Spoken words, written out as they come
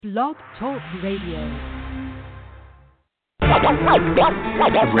Blog Talk Radio.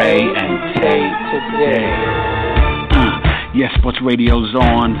 Ray and Tay today. Yes, Sports Radio's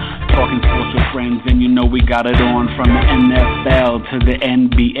on. Talking sports with friends, and you know we got it on. From the NFL to the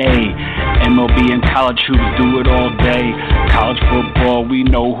NBA, MLB and college hoops do it all day. College football, we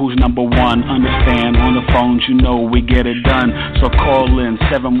know who's number one. Understand, on the phones, you know we get it done. So call in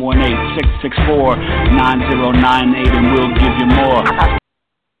 718-664-9098, and we'll give you more.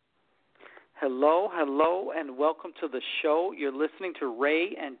 Hello, and welcome to the show. You're listening to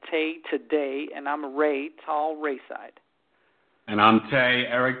Ray and Tay today, and I'm Ray, Tall Rayside. And I'm Tay,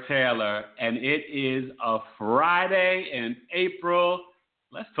 Eric Taylor, and it is a Friday in April.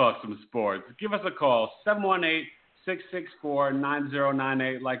 Let's talk some sports. Give us a call,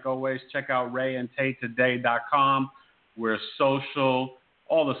 718-664-9098. Like always, check out rayandtaytoday.com. We're social,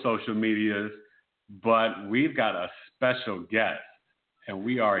 all the social medias, but we've got a special guest, and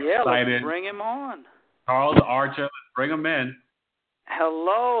we are excited. Let's bring him on. Charles Archer, let's bring him in.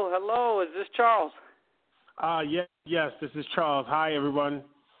 Hello, is this Charles? Yes, this is Charles. Hi, everyone.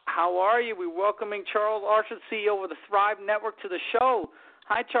 How are you? We're welcoming Charles Archer, CEO of the Thrive Network, to the show.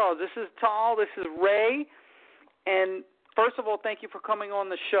 Hi, Charles. This is Tal. This is Ray. And first of all, thank you for coming on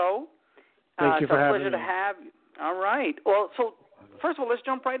the show. Thank you for having me. It's a pleasure to have you. All right. Well, so first of all, let's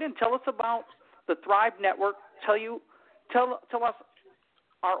jump right in. Tell us about the Thrive Network. Tell us,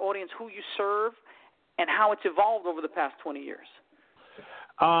 our audience, who you serve and how it's evolved over the past 20 years.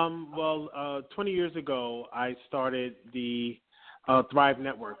 20 years ago, I started the Thrive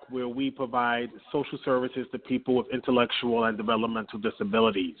Network, where we provide social services to people with intellectual and developmental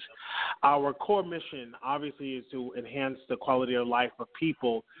disabilities. Our core mission, obviously, is to enhance the quality of life of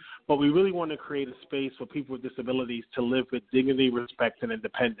people, but we really want to create a space for people with disabilities to live with dignity, respect, and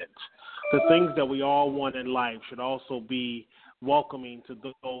independence. The things that we all want in life should also be welcoming to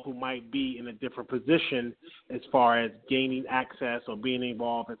those who might be in a different position as far as gaining access or being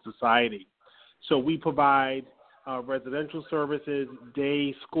involved in society. So we provide residential services,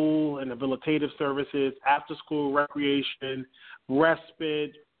 day, school, and habilitative services, after-school recreation,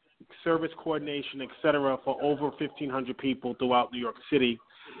 respite, service coordination, etc., for over 1,500 people throughout New York City.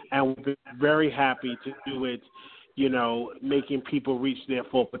 And we've been very happy to do it, making people reach their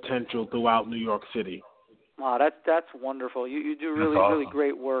full potential throughout New York City. Wow, that's wonderful. You do really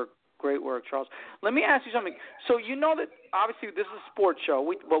great work. Great work, Charles. Let me ask you something. So you know that obviously this is a sports show.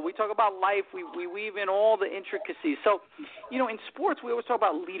 We talk about life. We weave in all the intricacies. So, in sports we always talk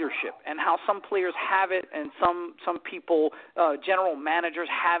about leadership and how some players have it and some people, general managers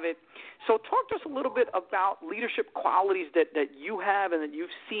have it. So talk to us a little bit about leadership qualities that you have and that you've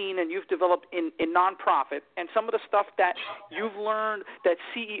seen and you've developed in nonprofit, and some of the stuff that you've learned that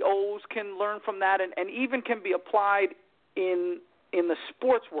CEOs can learn from that and even can be applied in the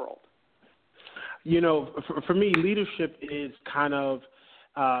sports world. For me, leadership is kind of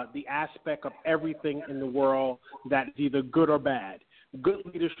the aspect of everything in the world that's either good or bad. Good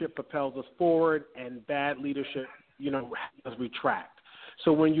leadership propels us forward, and bad leadership, helps us retract.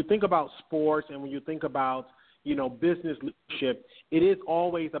 So when you think about sports and when you think about, business leadership, it is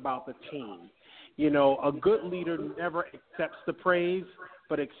always about the team. A good leader never accepts the praise,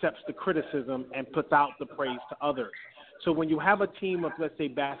 but accepts the criticism and puts out the praise to others. So when you have a team of, let's say,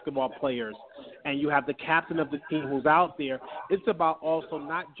 basketball players, and you have the captain of the team who's out there, it's about also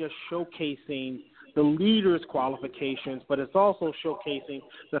not just showcasing the leader's qualifications, but it's also showcasing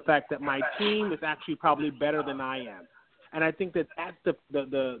the fact that my team is actually probably better than I am. And I think that that's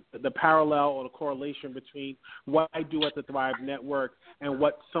the parallel or the correlation between what I do at the Thrive Network and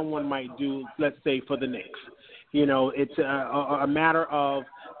what someone might do, let's say, for the Knicks. It's a matter of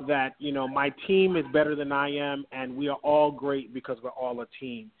that, my team is better than I am, and we are all great because we're all a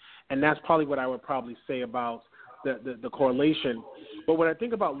team. And that's probably what I would probably say about the correlation. But when I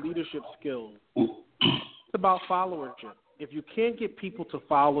think about leadership skills, it's about followership. If you can't get people to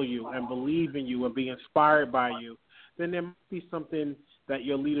follow you and believe in you and be inspired by you, then there might be something that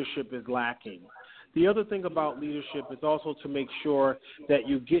your leadership is lacking. The other thing about leadership is also to make sure that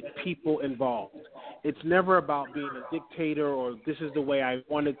you get people involved. It's never about being a dictator or this is the way I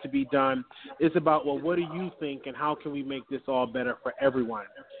want it to be done. It's about, well, what do you think and how can we make this all better for everyone?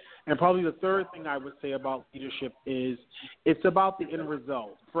 And probably the third thing I would say about leadership is it's about the end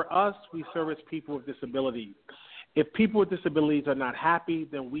result. For us, we service people with disabilities. If people with disabilities are not happy,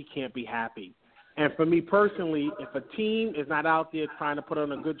 then we can't be happy. And for me personally, if a team is not out there trying to put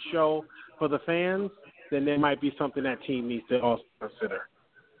on a good show for the fans, then there might be something that team needs to also consider.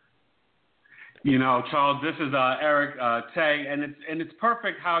 Charles, this is Eric Tay, and it's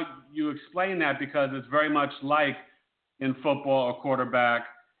perfect how you explain that, because it's very much like in football, a quarterback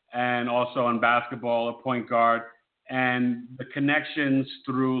and also in basketball, a point guard. And the connections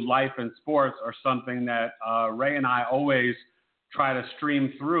through life and sports are something that Ray and I always try to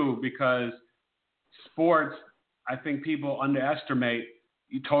stream through, because sports, I think people underestimate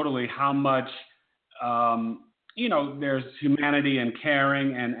totally how much, there's humanity and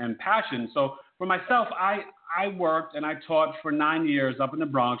caring and passion. So for myself, I worked and I taught for 9 years up in the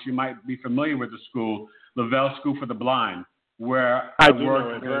Bronx. You might be familiar with the school, Lavelle School for the Blind, where I do know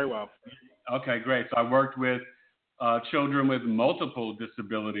it very well. Okay, great. So I worked with children with multiple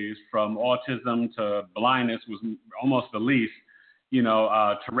disabilities, from autism to blindness was almost the least,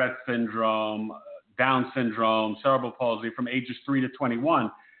 Tourette syndrome, Down syndrome, cerebral palsy, from ages 3 to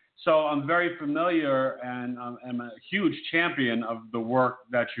 21. So I'm very familiar, and I'm a huge champion of the work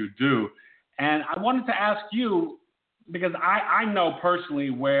that you do. And I wanted to ask you, because I know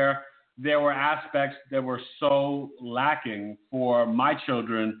personally where there were aspects that were so lacking for my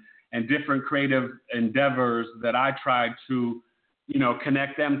children and different creative endeavors that I tried to,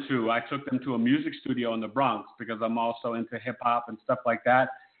 connect them to. I took them to a music studio in the Bronx, because I'm also into hip hop and stuff like that.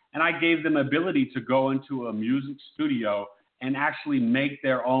 And I gave them ability to go into a music studio and actually make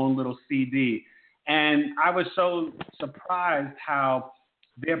their own little CD. And I was so surprised how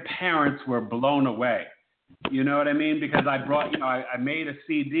their parents were blown away. You know what I mean? Because I brought, I made a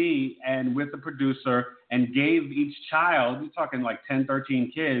CD and with the producer and gave each child, we're talking like 10,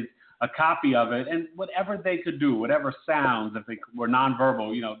 13 kids, a copy of it, and whatever they could do, whatever sounds, if they were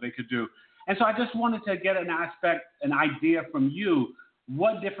nonverbal, they could do. And so I just wanted to get an idea from you,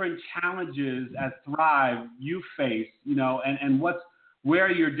 what different challenges at Thrive you face, and where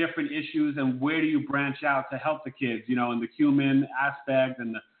are your different issues, and where do you branch out to help the kids, in the human aspect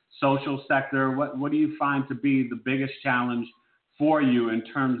and the social sector? What do you find to be the biggest challenge for you in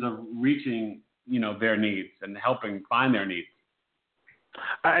terms of reaching, their needs and helping find their needs?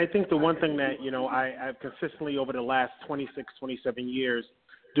 I think the one thing that, I've consistently over the last 26, 27 years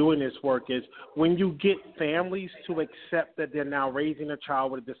doing this work is when you get families to accept that they're now raising a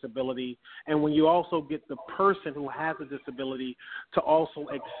child with a disability, and when you also get the person who has a disability to also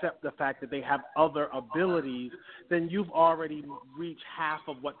accept the fact that they have other abilities, then you've already reached half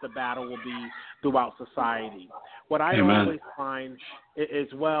of what the battle will be throughout society. What I always find as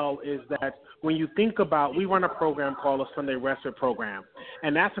well is that when you think about, we run a program called a Sunday Respite Program,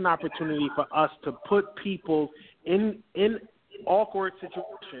 and that's an opportunity for us to put people in awkward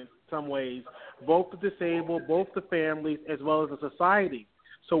situations in some ways, both the disabled, both the families, as well as the society.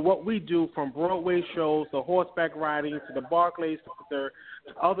 So what we do, from Broadway shows to horseback riding to the Barclays Center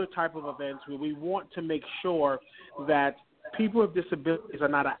to other type of events, where we want to make sure that people with disabilities are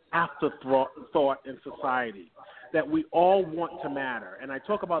not an afterthought in society, that we all want to matter. And I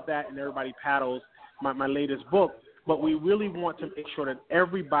talk about that in Everybody Paddles, my latest book. But we really want to make sure that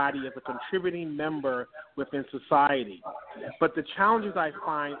everybody is a contributing member within society. But the challenges I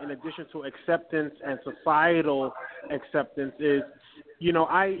find, in addition to acceptance and societal acceptance, is,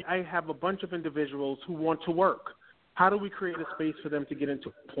 I have a bunch of individuals who want to work. How do we create a space for them to get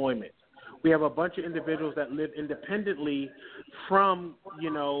into employment? We have a bunch of individuals that live independently from,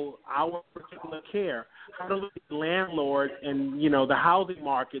 our particular care. How do we get landlords and, the housing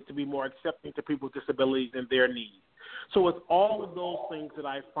market to be more accepting to people with disabilities and their needs? So it's all of those things that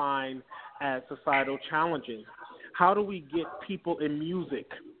I find as societal challenges. How do we get people in music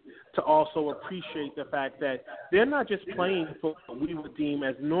to also appreciate the fact that they're not just playing for what we would deem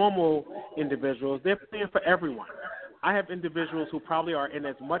as normal individuals, they're playing for everyone. I have individuals who probably are in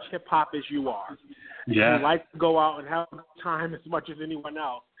as much hip-hop as you are, who like to go out and have a good time as much as anyone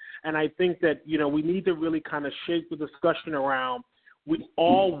else. And I think that, we need to really kind of shape the discussion around, we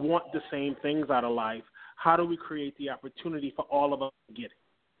all want the same things out of life. How do we create the opportunity for all of us to get it?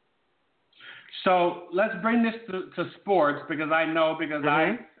 So let's bring this to sports, because I know,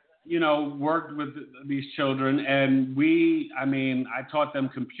 I worked with these children, and I taught them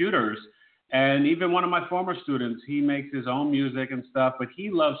computers. And even one of my former students, he makes his own music and stuff, but he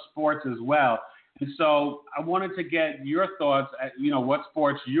loves sports as well. And so I wanted to get your thoughts at, what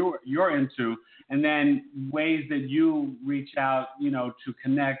sports you're into, and then ways that you reach out, to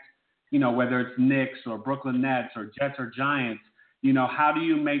connect, whether it's Knicks or Brooklyn Nets or Jets or Giants, how do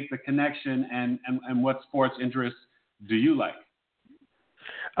you make the connection, and what sports interests do you like?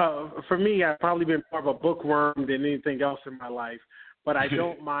 For me, I've probably been more of a bookworm than anything else in my life, but I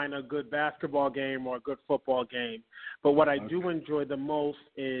don't mind a good basketball game or a good football game. But what I do enjoy the most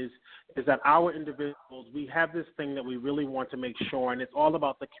is that our individuals, we have this thing that we really want to make sure, and it's all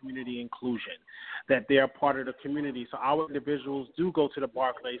about the community inclusion, that they are part of the community. So our individuals do go to the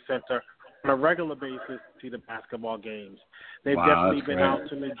Barclays Center on a regular basis to see the basketball games. They've definitely been out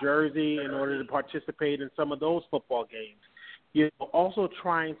to New Jersey in order to participate in some of those football games. Also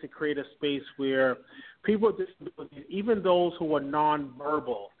trying to create a space where people with disabilities, even those who are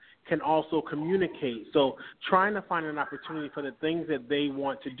nonverbal, can also communicate. So trying to find an opportunity for the things that they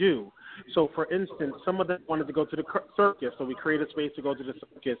want to do. So, for instance, some of them wanted to go to the circus, so we create a space to go to the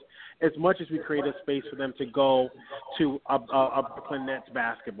circus as much as we create a space for them to go to a Brooklyn Nets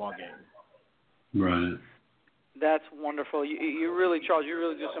basketball game. Right. That's wonderful. You really, Charles, you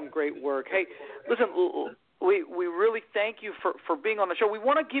really do some great work. Hey, listen, we really thank you for being on the show. We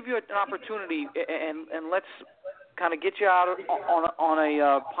want to give you an opportunity, and let's kind of get you out on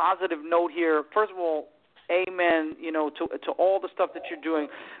a positive note here. First of all, amen, to all the stuff that you're doing.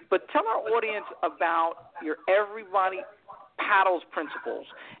 But tell our audience about your Everybody Paddles principles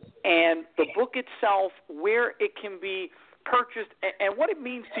and the book itself, where it can be purchased, and what it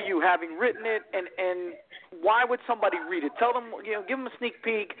means to you having written it, and why would somebody read it? Tell them, give them a sneak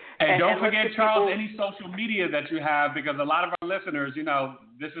peek. And don't forget, Charles, any social media that you have, because a lot of our listeners,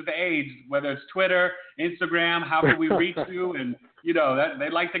 this is the age, whether it's Twitter, Instagram, how can we reach you? And, that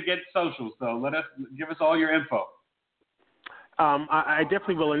they like to get social. So give us all your info. I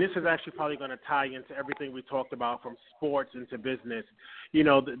definitely will, and this is actually probably going to tie into everything we talked about from sports into business.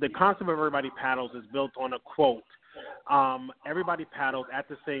 The concept of Everybody Paddles is built on a quote. Everybody paddles at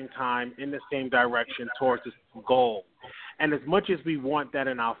the same time in the same direction towards the same goal. And as much as we want that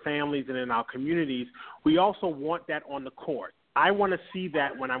in our families and in our communities, we also want that on the court. I want to see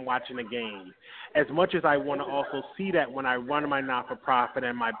that when I'm watching a game, as much as I want to also see that when I run my not-for-profit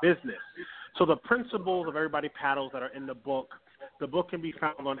and my business. So the principles of Everybody Paddles that are in the book can be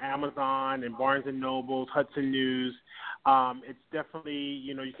found on Amazon and Barnes & Noble, Hudson News. It's definitely,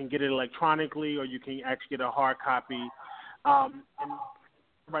 you can get it electronically, or you can actually get a hard copy. And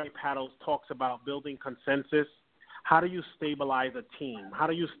Everybody Paddles talks about building consensus. How do you stabilize a team? How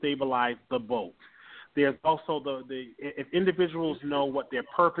do you stabilize the boat? There's also if individuals know what their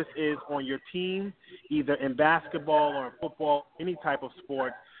purpose is on your team, either in basketball or in football, any type of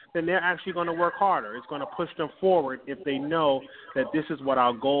sport, then they're actually going to work harder. It's going to push them forward if they know that this is what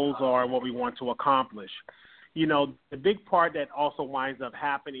our goals are and what we want to accomplish. The big part that also winds up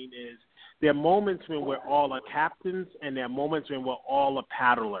happening is there are moments when we're all captains, and there are moments when we're all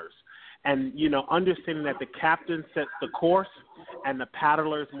paddlers. And, understanding that the captain sets the course and the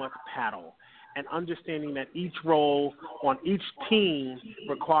paddlers must paddle. And understanding that each role on each team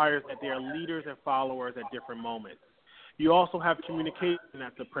requires that there are leaders and followers at different moments. You also have communication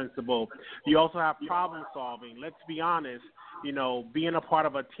as a principle. You also have problem solving. Let's be honest, being a part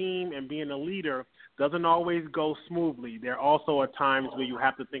of a team and being a leader doesn't always go smoothly. There also are times where you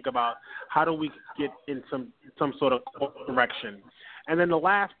have to think about how do we get in some sort of direction. And then the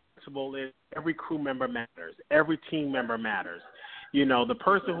last principle is every crew member matters. Every team member matters. The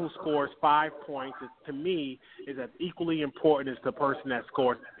person who scores 5 points, to me, is as equally important as the person that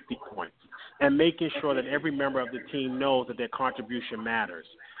scores 50 points. And making sure that every member of the team knows that their contribution matters.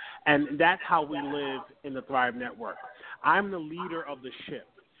 And that's how we live in the Thrive Network. I'm the leader of the ship,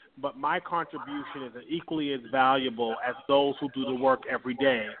 but my contribution is equally as valuable as those who do the work every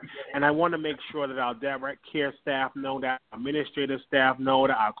day. And I want to make sure that our direct care staff know that, our administrative staff know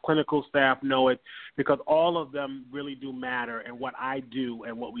that, our clinical staff know it, because all of them really do matter in what I do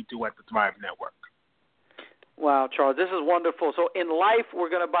and what we do at the Thrive Network. Wow, Charles, this is wonderful. So in life,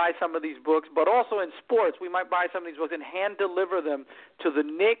 we're going to buy some of these books, but also in sports, we might buy some of these books and hand deliver them to the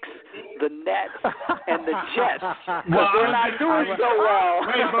Knicks, the Nets, and the Jets. Well, they're not doing so well.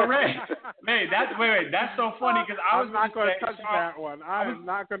 Ray, that's so funny because I was not going to touch that one. I am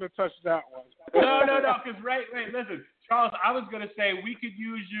not going to touch that one. No, because Ray, listen, Charles, I was going to say we could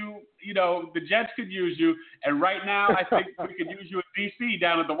use you, the Jets could use you, and right now I think we could use you in D.C.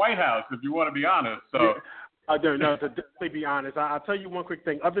 down at the White House, if you want to be honest. So. No, to definitely be honest. I'll tell you one quick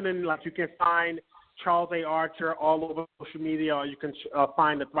thing. Other than, you can find Charles A. Archer all over social media, or you can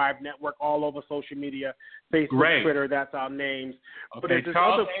find the Thrive Network all over social media, Facebook, Twitter, that's our names. Okay, but there's this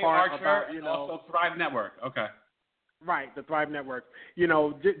Charles other part Archer, about, also Thrive Network. Okay. Right, the Thrive Network.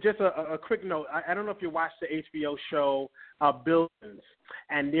 Just a quick note. I don't know if you watched the HBO show Billions,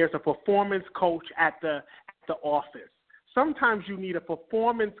 and there's a performance coach at the office. Sometimes you need a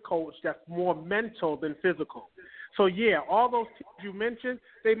performance coach that's more mental than physical. So, all those teams you mentioned,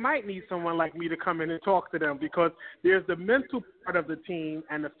 they might need someone like me to come in and talk to them, because there's the mental part of the team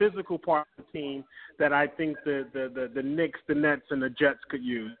and the physical part of the team that I think the Knicks, the Nets, and the Jets could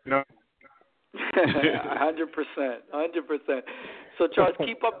use. 100%. So, Charles,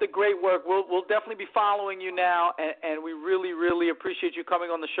 keep up the great work. We'll definitely be following you now, and we really, really appreciate you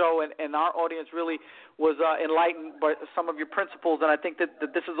coming on the show. And our audience really was enlightened by some of your principles, and I think that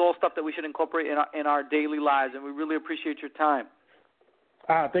this is all stuff that we should incorporate in our daily lives, and we really appreciate your time.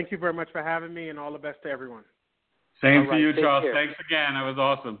 Thank you very much for having me, and all the best to everyone. Same to you, Charles. Care. Thanks again. That was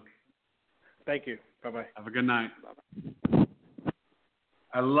awesome. Thank you. Bye-bye. Have a good night. Bye-bye.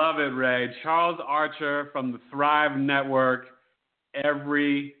 I love it, Ray. Charles Archer from the Thrive Network.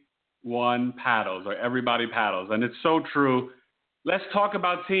 Everyone paddles, or everybody paddles. And it's so true. Let's talk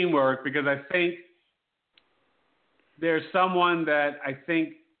about teamwork, because I think there's someone that I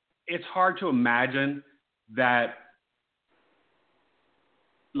think it's hard to imagine that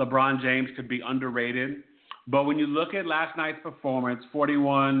LeBron James could be underrated. But when you look at last night's performance,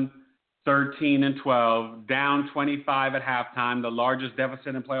 41, 13, and 12, down 25 at halftime, the largest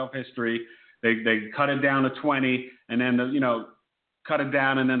deficit in playoff history. They cut it down to 20, and then, cut it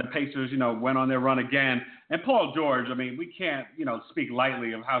down, and then the Pacers, went on their run again. And Paul George, we can't, speak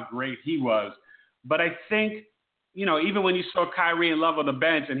lightly of how great he was. But I think, even when you saw Kyrie and Love on the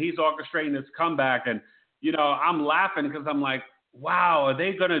bench and he's orchestrating this comeback, and, I'm laughing because I'm like, wow, are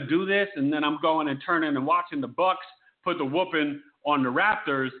they going to do this? And then I'm going and turning and watching the Bucks put the whooping on the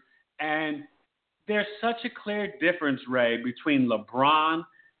Raptors. And there's such a clear difference, Ray, between LeBron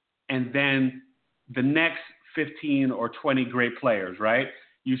and then the next 15 or 20 great players, right?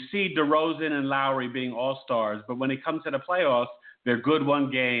 You see DeRozan and Lowry being all-stars, but when it comes to the playoffs, they're good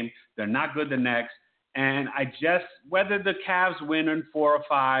one game, they're not good the next. And whether the Cavs win in 4 or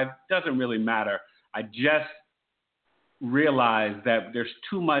 5, doesn't really matter. I just realize that there's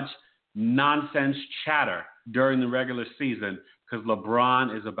too much nonsense chatter during the regular season, because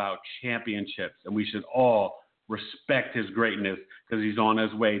LeBron is about championships, and we should all respect his greatness because he's on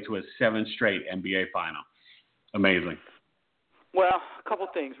his way to a 7th straight NBA final. Amazing. Well, a couple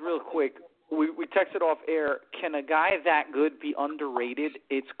things real quick. We texted off air, can a guy that good be underrated?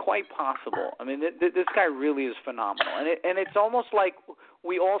 It's quite possible. This guy really is phenomenal. And it's almost like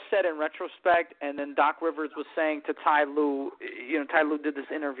we all said in retrospect, and then Doc Rivers was saying to Ty Lue, Ty Lue did this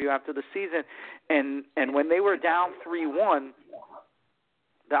interview after the season, and when they were down 3-1,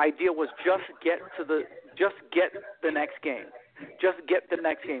 the idea was just get the next game. Just get the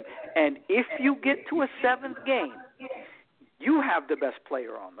next game. And if you get to a 7th game, you have the best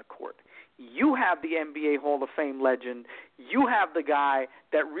player on the court. You have the NBA Hall of Fame legend. You have the guy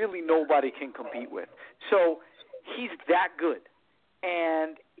that really nobody can compete with. So he's that good.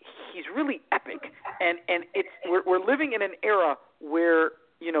 And he's really epic. And we're living in an era where,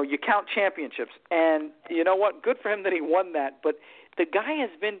 you count championships. And you know what? Good for him that he won that. But the guy has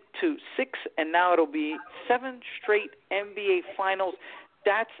been to 6, and now it'll be 7 straight NBA finals.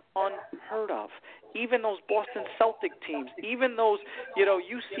 That's unheard of. Even those Boston Celtic teams, even those,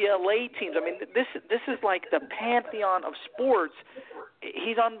 UCLA teams. This is like the pantheon of sports.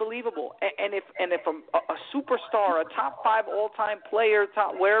 He's unbelievable. And if a superstar, a top 5 all-time player,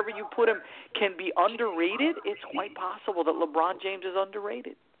 wherever you put him, can be underrated, it's quite possible that LeBron James is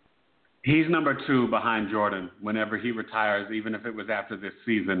underrated. He's number 2 behind Jordan whenever he retires, even if it was after this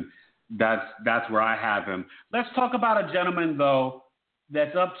season. That's where I have him. Let's talk about a gentleman, though,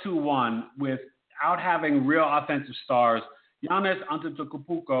 that's up 2-1 without having real offensive stars. Giannis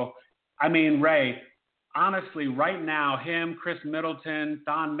Antetokounmpo. Ray, honestly, right now, him, Chris Middleton,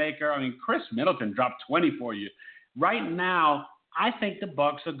 Thon Maker. Chris Middleton dropped 20 for you. Right now, I think the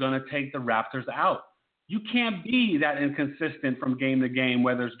Bucks are going to take the Raptors out. You can't be that inconsistent from game to game,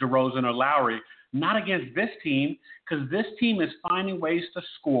 whether it's DeRozan or Lowry. Not against this team, because this team is finding ways to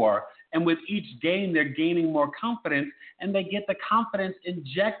score. And with each game, they're gaining more confidence, and they get the confidence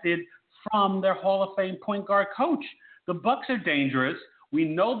injected from their Hall of Fame point guard coach. The Bucks are dangerous. We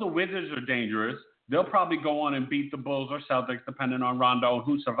know the Wizards are dangerous. They'll probably go on and beat the Bulls or Celtics, depending on Rondo and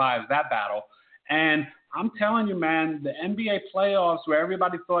who survives that battle. And I'm telling you, man, the NBA playoffs, where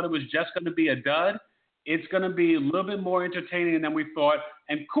everybody thought it was just going to be a dud, it's going to be a little bit more entertaining than we thought.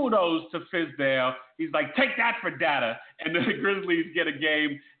 And kudos to Fizdale. He's like, take that for data. And the Grizzlies get a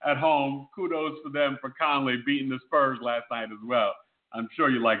game at home. Kudos to them for Conley beating the Spurs last night as well. I'm sure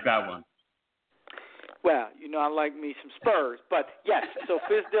you like that one. Well, I like me some Spurs. But, yes, so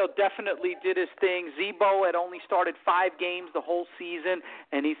Fizdale definitely did his thing. Zebo had only started 5 games the whole season,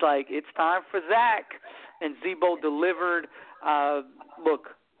 and he's like, it's time for Zach. And Zebo delivered. Look,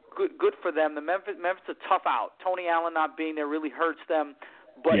 good for them. The Memphis a tough out. Tony Allen not being there really hurts them.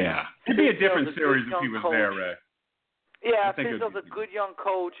 But yeah, it'd be a different series if he was there, Ray. Yeah, Fizdale's a good young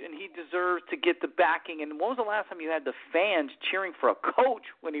coach, and he deserves to get the backing. And when was the last time you had the fans cheering for a coach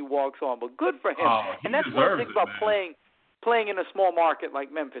when he walks on? But good for him. Oh, and that's one thing about playing. playing in a small market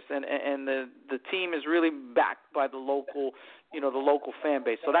like Memphis, and the team is really backed by the local fan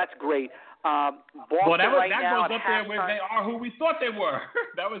base. So that's great. Boston that now goes up there where they are who we thought they were.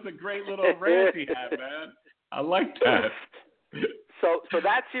 That was a great little rant he had, man. I like that. So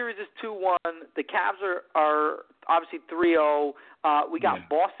that series is 2-1. The Cavs are obviously 3-0. We got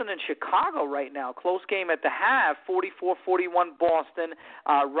Boston and Chicago right now. Close game at the half, 44-41 Boston.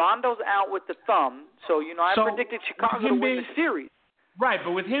 Rondo's out with the thumb. So, I predicted Chicago to win the series. Right,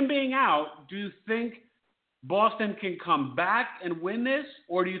 but with him being out, do you think Boston can come back and win this?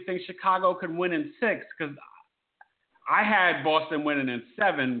 Or do you think Chicago can win in 6? Because I had Boston winning in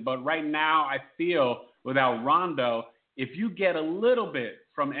 7, but right now I feel without Rondo, if you get a little bit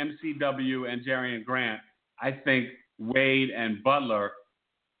from MCW and Jerian Grant, I think Wade and Butler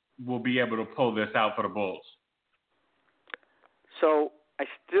will be able to pull this out for the Bulls. So I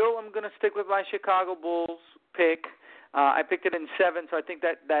still am going to stick with my Chicago Bulls pick. I picked it in 7, so I think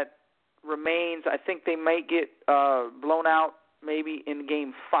that remains. I think they might get blown out maybe in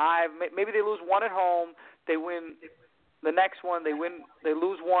Game 5. Maybe they lose 1 at home. They win the next one. They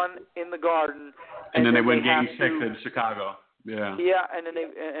lose 1 in the Garden. And then they win Game 6 in Chicago. Yeah. Yeah, and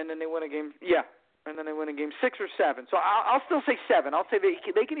then they win a game. Yeah. And then they win a game 6 or 7. So I'll still say 7. I'll say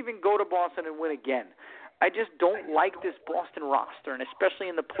they can even go to Boston and win again. I just don't like this Boston roster, and especially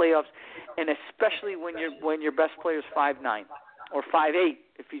in the playoffs, and especially when your best player is 5'9" or 5'8"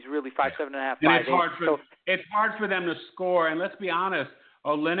 if he's really 5'7.5", 5'8". It's hard for them to score. And let's be honest,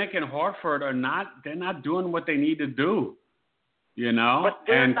 Olynyk and Horford they're not doing what they need to do. But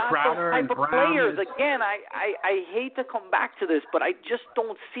they're and not Crowder those type and of Brown players. Again, I hate to come back to this, but I just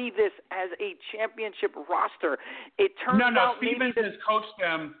don't see this as a championship roster. It turns out Stevens has coached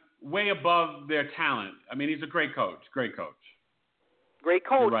them way above their talent. I mean, he's a great coach. Great coach. Great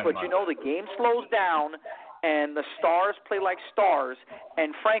coach, right, but the game slows down, and the stars play like stars,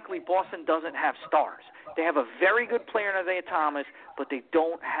 and frankly, Boston doesn't have stars. They have a very good player in Isaiah Thomas, but they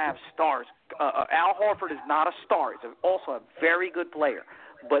don't have stars. Al Horford is not a star. He's also a very good player,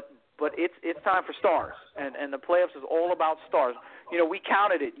 but it's time for stars, and the playoffs is all about stars. We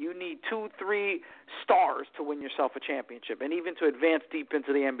counted it. You need 2-3 stars to win yourself a championship, and even to advance deep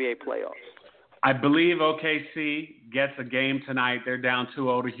into the NBA playoffs. I believe OKC gets a game tonight. They're down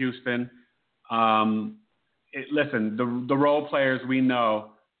 2-0 to Houston. Listen, the role players we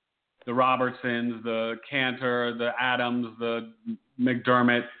know, the Robertsons, the Cantor, the Adams, the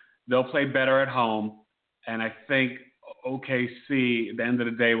McDermott, they'll play better at home. And I think OKC, at the end of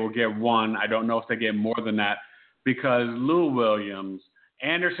the day, will get 1. I don't know if they get more than that because Lou Williams,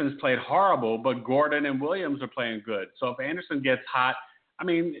 Anderson's played horrible, but Gordon and Williams are playing good. So if Anderson gets hot, I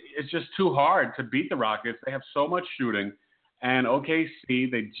mean, it's just too hard to beat the Rockets. They have so much shooting. And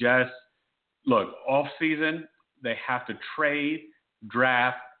OKC, they just – look, off-season, they have to trade,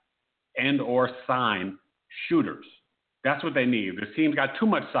 draft, and or sign shooters. That's what they need. This team's got too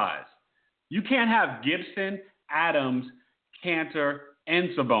much size. You can't have Gibson, Adams, Cantor, and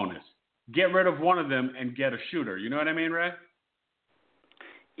Sabonis. Get rid of one of them and get a shooter. You know what I mean, Ray?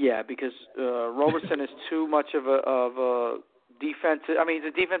 Yeah, because Robertson is too much of a defensive. I mean,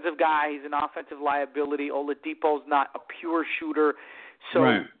 he's a defensive guy. He's an offensive liability. Oladipo's not a pure shooter. So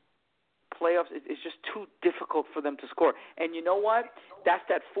right. Playoffs, it's just too difficult for them to score. And you know what? That's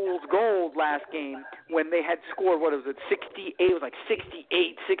that fool's gold last game when they had scored, 68? It was like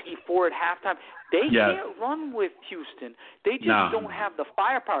 68, 64 at halftime. They can't run with Houston. They just don't have the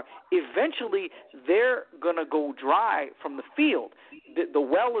firepower. Eventually, they're going to go dry from the field. The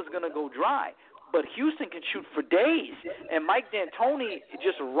well is going to go dry. But Houston can shoot for days. And Mike D'Antoni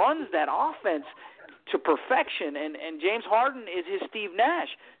just runs that offense to perfection. And James Harden is his Steve Nash.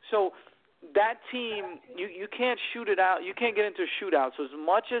 So that team, you can't shoot it out. You can't get into a shootout. So as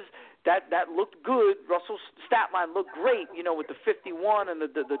much as that looked good, Russell's stat line looked great, with the 51 and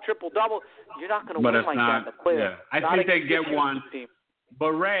the triple-double, you're not going to win like that in the playoffs. Yeah. I think they get 1. Team.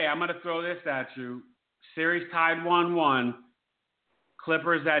 But, Ray, I'm going to throw this at you. Series tied 1-1.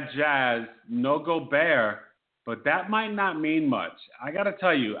 Clippers at Jazz. No Gobert. But that might not mean much. I got to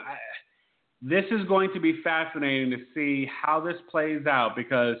tell you, this is going to be fascinating to see how this plays out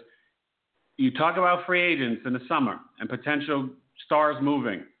because – you talk about free agents in the summer and potential stars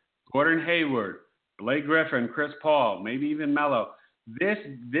moving. Gordon Hayward, Blake Griffin, Chris Paul, maybe even Melo. This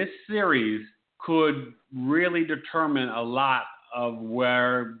series could really determine a lot of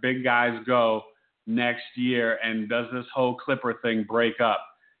where big guys go next year and does this whole Clipper thing break up.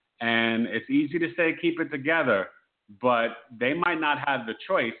 And it's easy to say keep it together, but they might not have the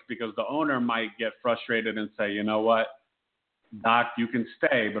choice because the owner might get frustrated and say, you know what? Doc, you can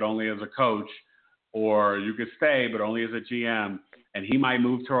stay, but only as a coach. or you could stay, but only as a GM, and he might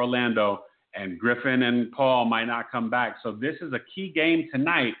move to Orlando, and Griffin and Paul might not come back. So this is a key game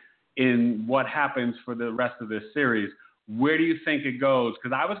tonight in what happens for the rest of this series. Where do you think it goes?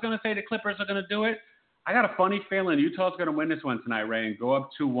 Because I was going to say the Clippers are going to do it. I got a funny feeling Utah's going to win this one tonight, Ray, and go up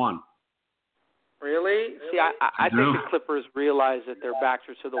 2-1. Really? See, I think the Clippers realize that their backs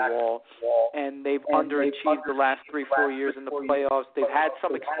are to the wall, and they've underachieved the last 3-4 years in the playoffs. They've had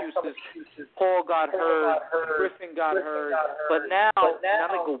some excuses. Paul got hurt, Griffin got hurt, but now that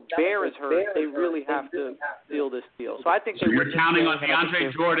Gobert is hurt, they really have to seal this deal. So I think you're counting on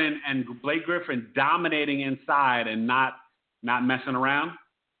DeAndre Jordan and Blake Griffin dominating inside and not messing around?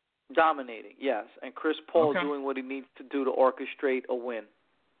 Dominating, yes, and Chris Paul doing what he needs to do to orchestrate a win.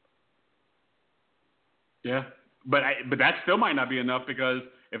 Yeah, but that still might not be enough, because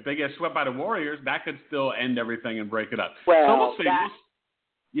if they get swept by the Warriors, that could still end everything and break it up. Well, so we'll see.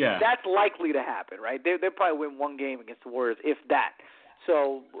 That's likely to happen, right? They'll probably win one game against the Warriors, if that.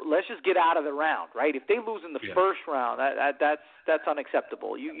 So let's just get out of the round, right? If they lose in the first round, that's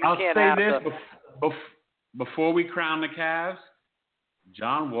unacceptable. You can't have to. Before we crown the Cavs,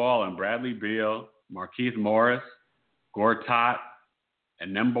 John Wall and Bradley Beal, Markieff Morris, Gortat,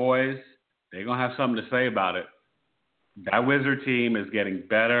 and them boys, they're going to have something to say about it. That Wizard team is getting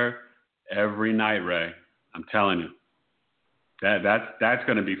better every night, Ray. I'm telling you. That's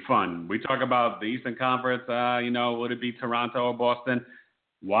going to be fun. We talk about the Eastern Conference, would it be Toronto or Boston?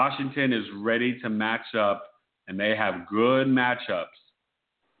 Washington is ready to match up, and they have good matchups.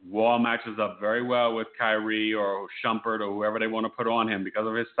 Wall matches up very well with Kyrie or Shumpert or whoever they want to put on him because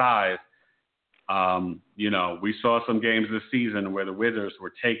of his size. We saw some games this season where the Wizards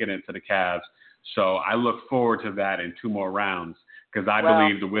were taking it to the Cavs. So I look forward to that in 2 more rounds, because I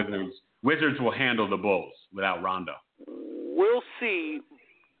believe the Wizards will handle the Bulls without Rondo. We'll see.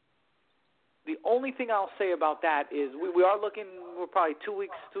 The only thing I'll say about that is we are looking, we're probably 2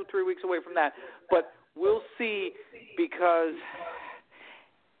 weeks, 2-3 weeks away from that. But we'll see, because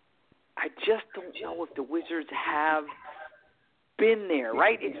I just don't know if the Wizards have been there,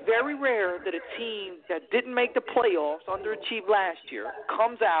 right? It's very rare that a team that didn't make the playoffs, underachieved last year,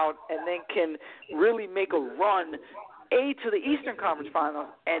 comes out and then can really make a run, to the Eastern Conference Finals,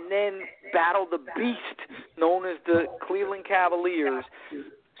 and then battle the beast known as the Cleveland Cavaliers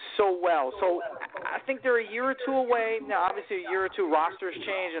so well. So I think they're a year or two away. Now, obviously, a year or two, rosters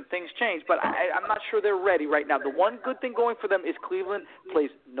change and things change, but I'm not sure they're ready right now. The one good thing going for them is Cleveland plays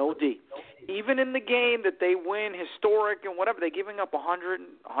no D. Even in the game that they win, historic and whatever, they're giving up 100,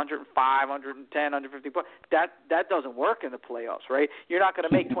 105, 110, 150 points. That doesn't work in the playoffs, right? You're not going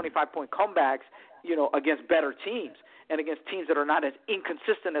to make 25-point comebacks, against better teams and against teams that are not as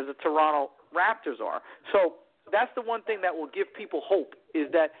inconsistent as the Toronto Raptors are. So that's the one thing that will give people hope, is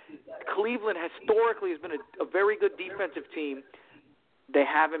that Cleveland historically has been a very good defensive team. They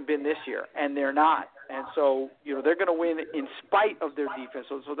haven't been this year, and they're not. And so, they're going to win in spite of their defense.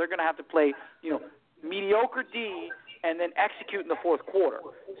 So they're going to have to play, mediocre D and then execute in the fourth quarter.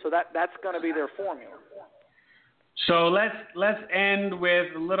 So that's going to be their formula. So let's end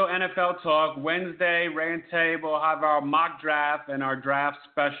with a little NFL talk. Wednesday, Ray and Tay will have our mock draft and our draft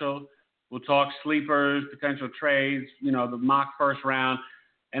special. We'll talk sleepers, potential trades, the mock first round.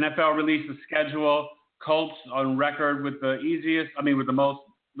 NFL released the schedule. Colts on record with the easiest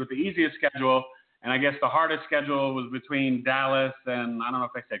schedule. And I guess the hardest schedule was between Dallas and, I don't know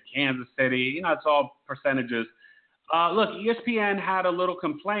if they said Kansas City. It's all percentages. Look, ESPN had a little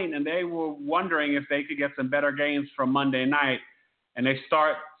complaint, and they were wondering if they could get some better games from Monday night. And the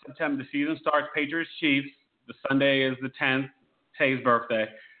season starts Patriots-Chiefs. The Sunday is the 10th, Tay's birthday.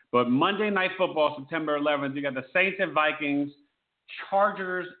 But Monday Night Football, September 11th, you got the Saints at Vikings,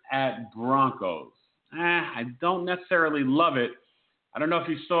 Chargers at Broncos. I don't necessarily love it. I don't know if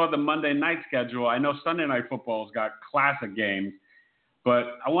you saw the Monday night schedule. I know Sunday Night Football's got classic games.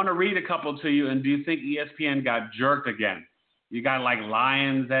 But I want to read a couple to you, and do you think ESPN got jerked again? You got like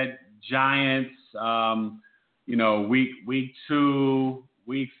Lions at Giants, week 2,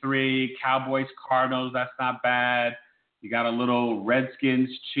 week 3, Cowboys, Cardinals, that's not bad. You got a little Redskins,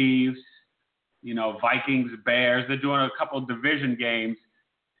 Chiefs, Vikings, Bears. They're doing a couple of division games.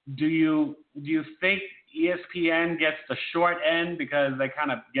 Do you think ESPN gets the short end because they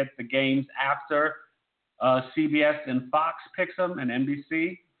kind of get the games after CBS and Fox picks them and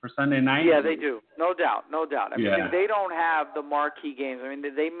NBC for Sunday night? Yeah, they do. No doubt. I mean, they don't have the marquee games. I mean,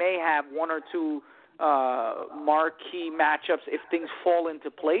 they may have 1 or 2 marquee matchups if things fall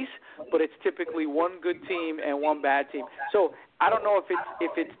into place, but it's typically one good team and one bad team. So I don't know if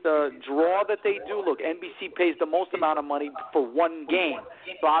it's the draw that they do. Look, NBC pays the most amount of money for one game,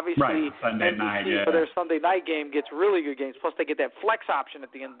 but obviously Sunday NBC night, for their Sunday night game gets really good games. Plus they get that flex option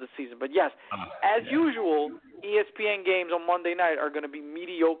at the end of the season. But yes, as usual, ESPN games on Monday night are going to be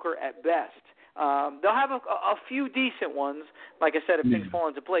mediocre at best. They'll have a few decent ones, like I said, if things fall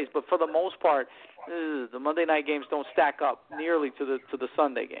into place. But for the most part, the Monday night games don't stack up nearly to the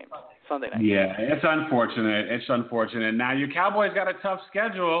Sunday games. Sunday night. Yeah, it's unfortunate. Now your Cowboys got a tough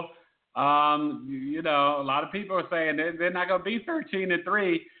schedule. You know, a lot of people are saying they're not going to be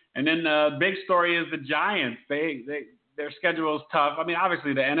 13-3. And then the big story is the Giants. Their schedule is tough. I mean,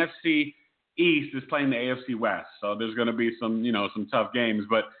 obviously the NFC East is playing the AFC West, so there's going to be some tough games.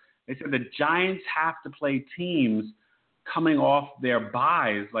 But they said the Giants have to play teams coming off their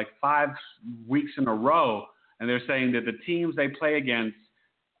byes like 5 weeks in a row. And they're saying that the teams they play against,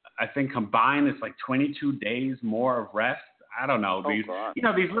 I think combined, it's like 22 days more of rest. I don't know. These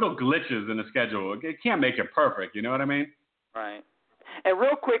little glitches in the schedule, it can't make it perfect. You know what I mean? Right. And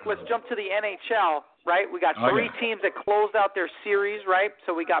real quick, let's jump to the NHL, right? We got three teams that closed out their series, right?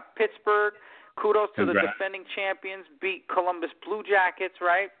 So we got Pittsburgh. Kudos to the defending champions, beat Columbus Blue Jackets,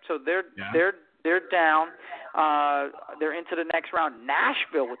 right? So they're down. They're into the next round.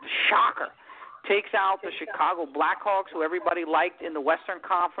 Nashville with the shocker takes out the Chicago Blackhawks, who everybody liked in the Western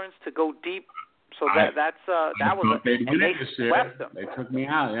Conference to go deep. So that was they swept them. They took me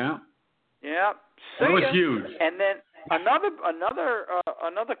out, Yeah. That was huge. And then another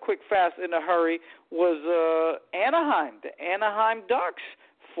quick fast in a hurry was Anaheim. The Anaheim Ducks.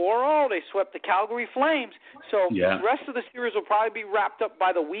 4-0, they swept the Calgary Flames. So the rest of the series will probably be wrapped up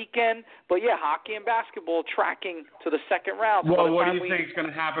by the weekend. But, hockey and basketball tracking to the second round. Well, what do you think is going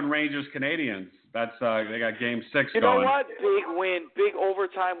to happen, Rangers-Canadiens? That's they got Game 6 you going. You know what? Big win, big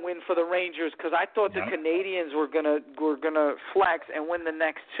overtime win for the Rangers because I thought the Canadiens were gonna flex and win the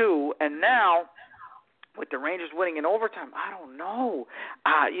next two. And now, with the Rangers winning in overtime, I don't know.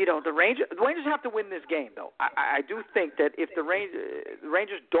 The Rangers have to win this game, though. I do think that if the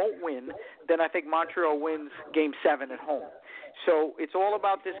Rangers don't win, then I think Montreal wins Game 7 at home. So it's all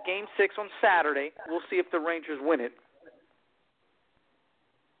about this Game 6 on Saturday. We'll see if the Rangers win it.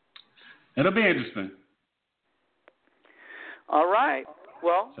 It'll be interesting. All right.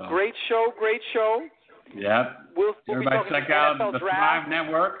 Well, great show. Yeah. Everybody check out the Draft. Thrive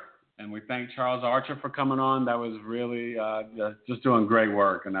Network. And we thank Charles Archer for coming on. That was really just doing great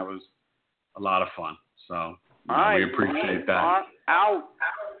work, and that was a lot of fun. So we appreciate that. Out.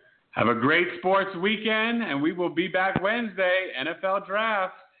 Have a great sports weekend, and we will be back Wednesday, NFL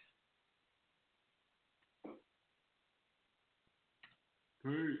Draft.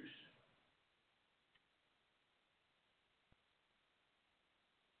 Peace.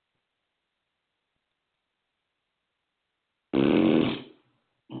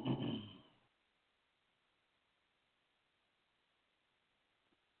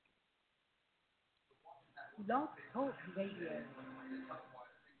 Blog Talk Radio.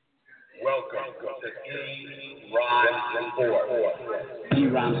 Welcome to E-Rhyme Sports.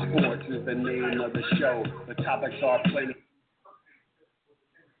 E-Rhyme Sports is the name of the show. The topics are plenty.